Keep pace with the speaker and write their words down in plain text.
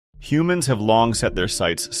Humans have long set their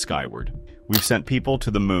sights skyward. We've sent people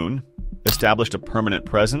to the moon, established a permanent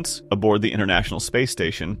presence aboard the International Space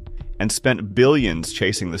Station, and spent billions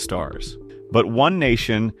chasing the stars. But one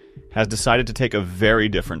nation has decided to take a very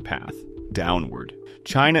different path, downward.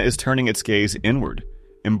 China is turning its gaze inward,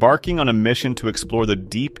 embarking on a mission to explore the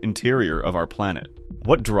deep interior of our planet.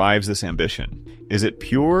 What drives this ambition? Is it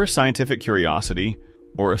pure scientific curiosity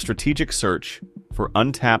or a strategic search for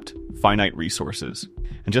untapped, finite resources?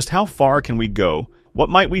 And just how far can we go?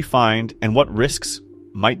 What might we find? And what risks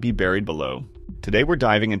might be buried below? Today we're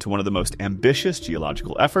diving into one of the most ambitious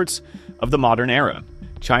geological efforts of the modern era,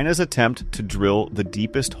 China's attempt to drill the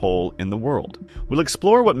deepest hole in the world. We'll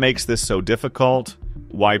explore what makes this so difficult,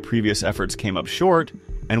 why previous efforts came up short,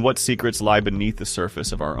 and what secrets lie beneath the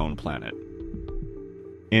surface of our own planet.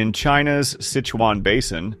 In China's Sichuan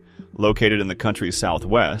Basin, located in the country's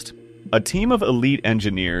southwest, a team of elite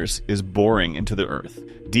engineers is boring into the earth,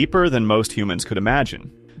 deeper than most humans could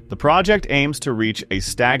imagine. The project aims to reach a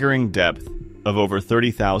staggering depth of over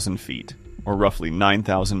 30,000 feet, or roughly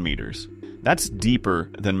 9,000 meters. That's deeper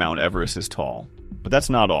than Mount Everest is tall. But that's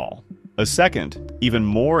not all. A second, even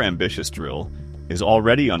more ambitious drill is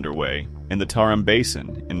already underway in the Tarim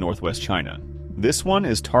Basin in northwest China. This one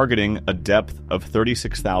is targeting a depth of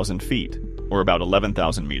 36,000 feet, or about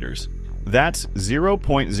 11,000 meters. That's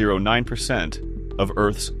 0.09% of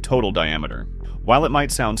Earth's total diameter. While it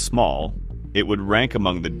might sound small, it would rank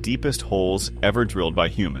among the deepest holes ever drilled by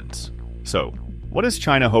humans. So, what is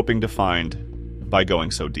China hoping to find by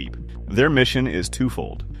going so deep? Their mission is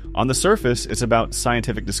twofold. On the surface, it's about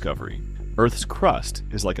scientific discovery. Earth's crust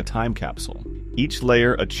is like a time capsule, each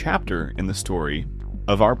layer a chapter in the story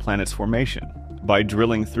of our planet's formation. By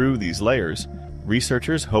drilling through these layers,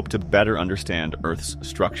 researchers hope to better understand Earth's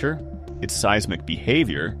structure, its seismic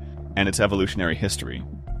behavior, and its evolutionary history.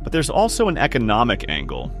 But there's also an economic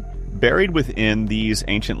angle. Buried within these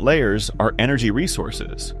ancient layers are energy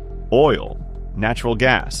resources, oil, natural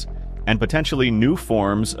gas, and potentially new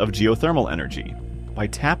forms of geothermal energy. By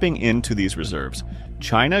tapping into these reserves,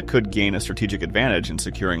 China could gain a strategic advantage in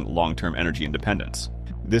securing long-term energy independence.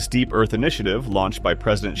 This Deep Earth initiative, launched by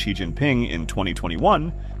President Xi Jinping in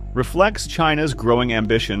 2021, reflects China's growing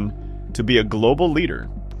ambition to be a global leader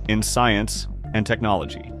in science and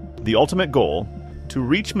technology. The ultimate goal: to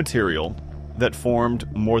reach material that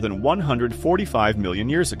formed more than 145 million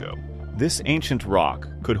years ago. This ancient rock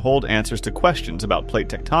could hold answers to questions about plate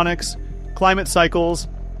tectonics, climate cycles,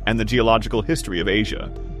 and the geological history of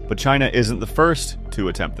Asia. But China isn't the first to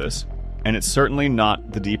attempt this, and it's certainly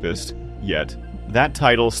not the deepest yet. That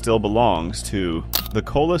title still belongs to the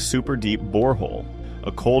Kola Super Deep Borehole,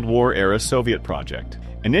 a Cold War-era Soviet project.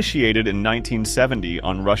 Initiated in 1970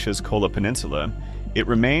 on Russia's Kola Peninsula, it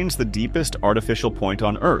remains the deepest artificial point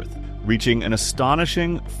on Earth, reaching an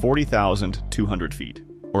astonishing 40,200 feet,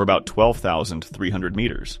 or about 12,300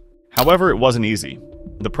 meters. However, it wasn't easy.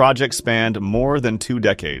 The project spanned more than 2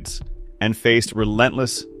 decades and faced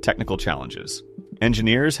relentless technical challenges.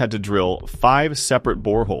 Engineers had to drill 5 separate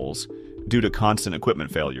boreholes due to constant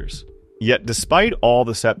equipment failures. Yet, despite all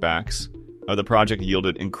the setbacks, the project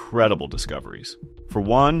yielded incredible discoveries. For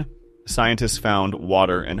one, scientists found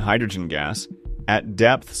water and hydrogen gas at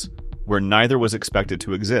depths where neither was expected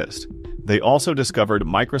to exist. They also discovered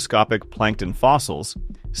microscopic plankton fossils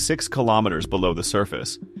 6 kilometers below the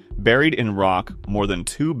surface, buried in rock more than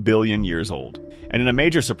 2 billion years old. And in a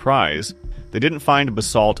major surprise, they didn't find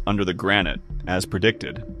basalt under the granite, as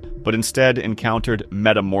predicted, but instead encountered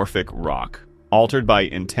metamorphic rock, altered by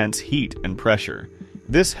intense heat and pressure.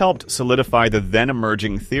 This helped solidify the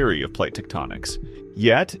then-emerging theory of plate tectonics.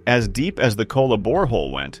 Yet, as deep as the Kola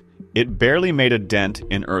borehole went, it barely made a dent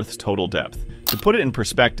in Earth's total depth. To put it in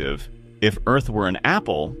perspective, if Earth were an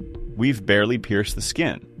apple, we've barely pierced the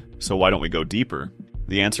skin. So why don't we go deeper?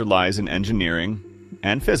 The answer lies in engineering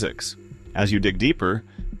and physics. As you dig deeper,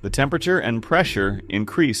 the temperature and pressure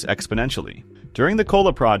increase exponentially. During the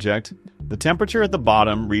Kola project, the temperature at the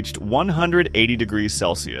bottom reached 180 degrees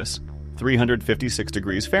Celsius, 356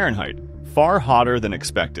 degrees Fahrenheit, far hotter than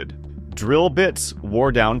expected. Drill bits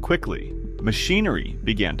wore down quickly. Machinery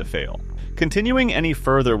began to fail. Continuing any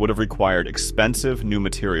further would have required expensive new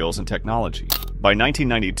materials and technology. By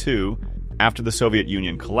 1992, after the Soviet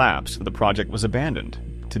Union collapsed, the project was abandoned.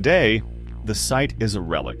 Today, the site is a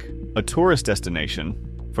relic, a tourist destination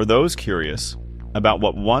for those curious about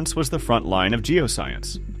what once was the front line of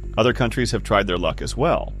geoscience. Other countries have tried their luck as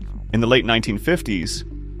well. In the late 1950s,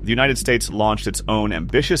 the United States launched its own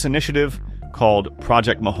ambitious initiative called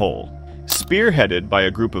Project Mahole. Spearheaded by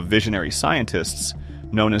a group of visionary scientists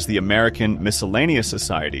known as the American Miscellaneous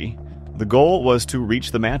Society, the goal was to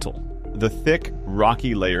reach the mantle. the thick,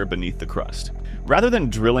 rocky layer beneath the crust. Rather than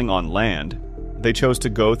drilling on land, they chose to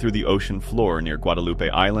go through the ocean floor near Guadalupe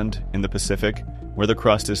Island in the Pacific, where the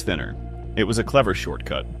crust is thinner. It was a clever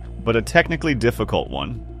shortcut, but a technically difficult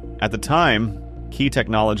one. At the time, key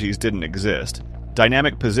technologies didn't exist.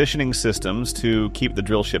 Dynamic positioning systems to keep the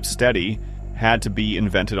drill ship steady had to be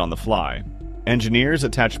invented on the fly. Engineers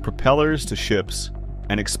attached propellers to ships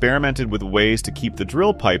and experimented with ways to keep the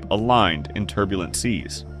drill pipe aligned in turbulent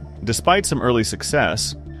seas. Despite some early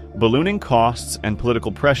success, ballooning costs and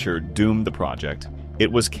political pressure doomed the project.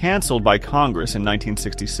 It was canceled by Congress in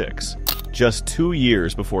 1966, just 2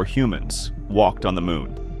 years before humans walked on the moon.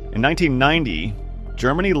 In 1990,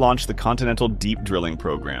 Germany launched the Continental Deep Drilling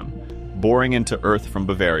Program, boring into Earth from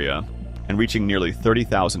Bavaria and reaching nearly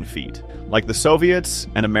 30,000 feet. Like the Soviets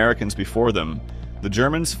and Americans before them, the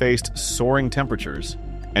Germans faced soaring temperatures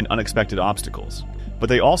and unexpected obstacles. But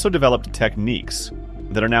they also developed techniques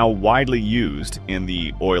that are now widely used in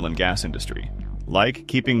the oil and gas industry, like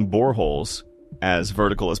keeping boreholes as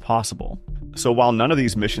vertical as possible. So while none of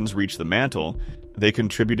these missions reached the mantle, they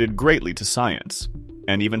contributed greatly to science,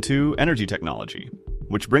 and even to energy technology.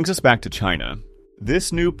 Which brings us back to China.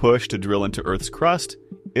 This new push to drill into Earth's crust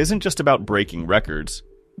isn't just about breaking records,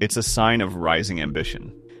 it's a sign of rising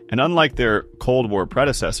ambition. And unlike their Cold War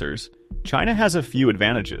predecessors, China has a few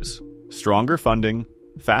advantages: stronger funding,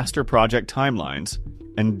 faster project timelines,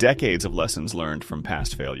 and decades of lessons learned from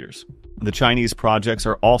past failures. The Chinese projects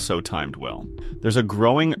are also timed well. There's a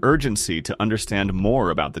growing urgency to understand more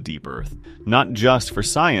about the deep Earth, not just for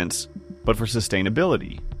science, but for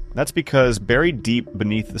sustainability. That's because buried deep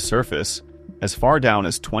beneath the surface, as far down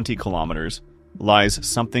as 20 kilometers, lies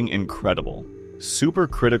something incredible: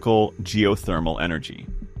 supercritical geothermal energy.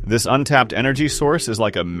 This untapped energy source is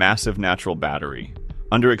like a massive natural battery.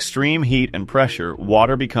 Under extreme heat and pressure,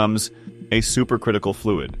 water becomes a supercritical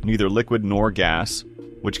fluid, neither liquid nor gas,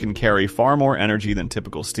 which can carry far more energy than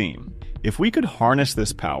typical steam. If we could harness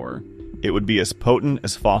this power, it would be as potent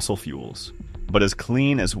as fossil fuels, but as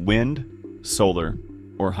clean as wind, solar,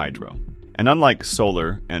 or hydro. And unlike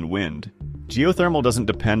solar and wind, geothermal doesn't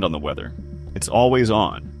depend on the weather. It's always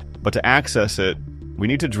on. But to access it, we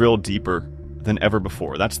need to drill deeper than ever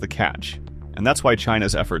before. That's the catch. And that's why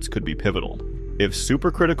China's efforts could be pivotal. If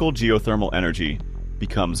supercritical geothermal energy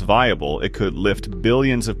becomes viable, it could lift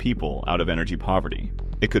billions of people out of energy poverty.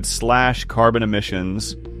 It could slash carbon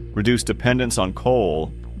emissions, reduce dependence on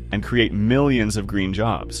coal, and create millions of green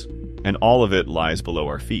jobs. And all of it lies below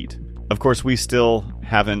our feet. Of course, we still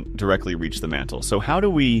haven't directly reached the mantle. So how do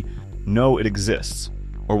we know it exists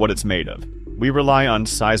or what it's made of? We rely on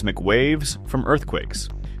seismic waves from earthquakes.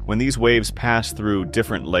 When these waves pass through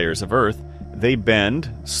different layers of Earth, they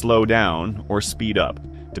bend, slow down, or speed up,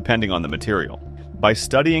 depending on the material. By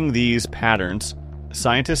studying these patterns,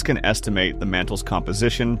 scientists can estimate the mantle's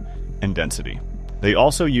composition and density. They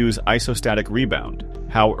also use isostatic rebound,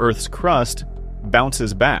 how Earth's crust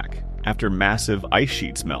bounces back after massive ice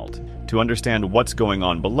sheets melt, to understand what's going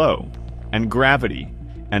on below. And gravity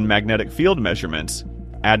and magnetic field measurements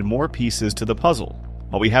add more pieces to the puzzle.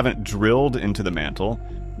 While we haven't drilled into the mantle,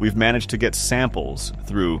 we've managed to get samples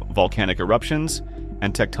through volcanic eruptions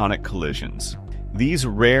and tectonic collisions. These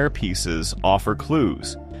rare pieces offer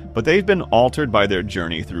clues, but they've been altered by their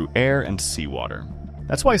journey through air and seawater.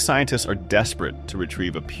 That's why scientists are desperate to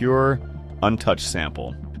retrieve a pure, untouched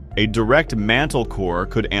sample. A direct mantle core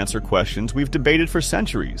could answer questions we've debated for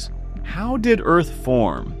centuries. How did Earth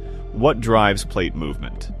form? What drives plate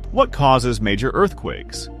movement? What causes major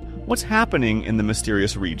earthquakes? What's happening in the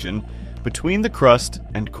mysterious region between the crust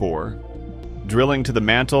and core? Drilling to the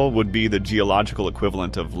mantle would be the geological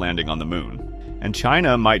equivalent of landing on the moon. And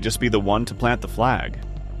China might just be the one to plant the flag.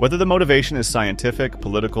 Whether the motivation is scientific,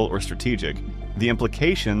 political, or strategic, the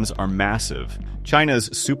implications are massive. China's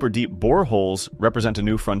super deep boreholes represent a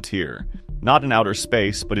new frontier, not in outer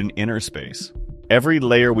space, but in inner space. Every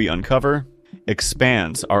layer we uncover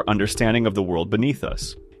expands our understanding of the world beneath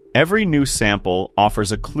us. Every new sample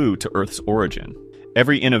offers a clue to Earth's origin.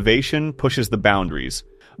 Every innovation pushes the boundaries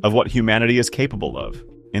of what humanity is capable of.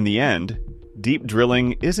 In the end, deep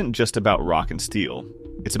drilling isn't just about rock and steel.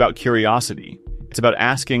 It's about curiosity. It's about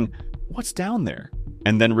asking, what's down there?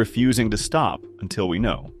 And then refusing to stop until we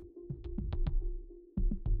know.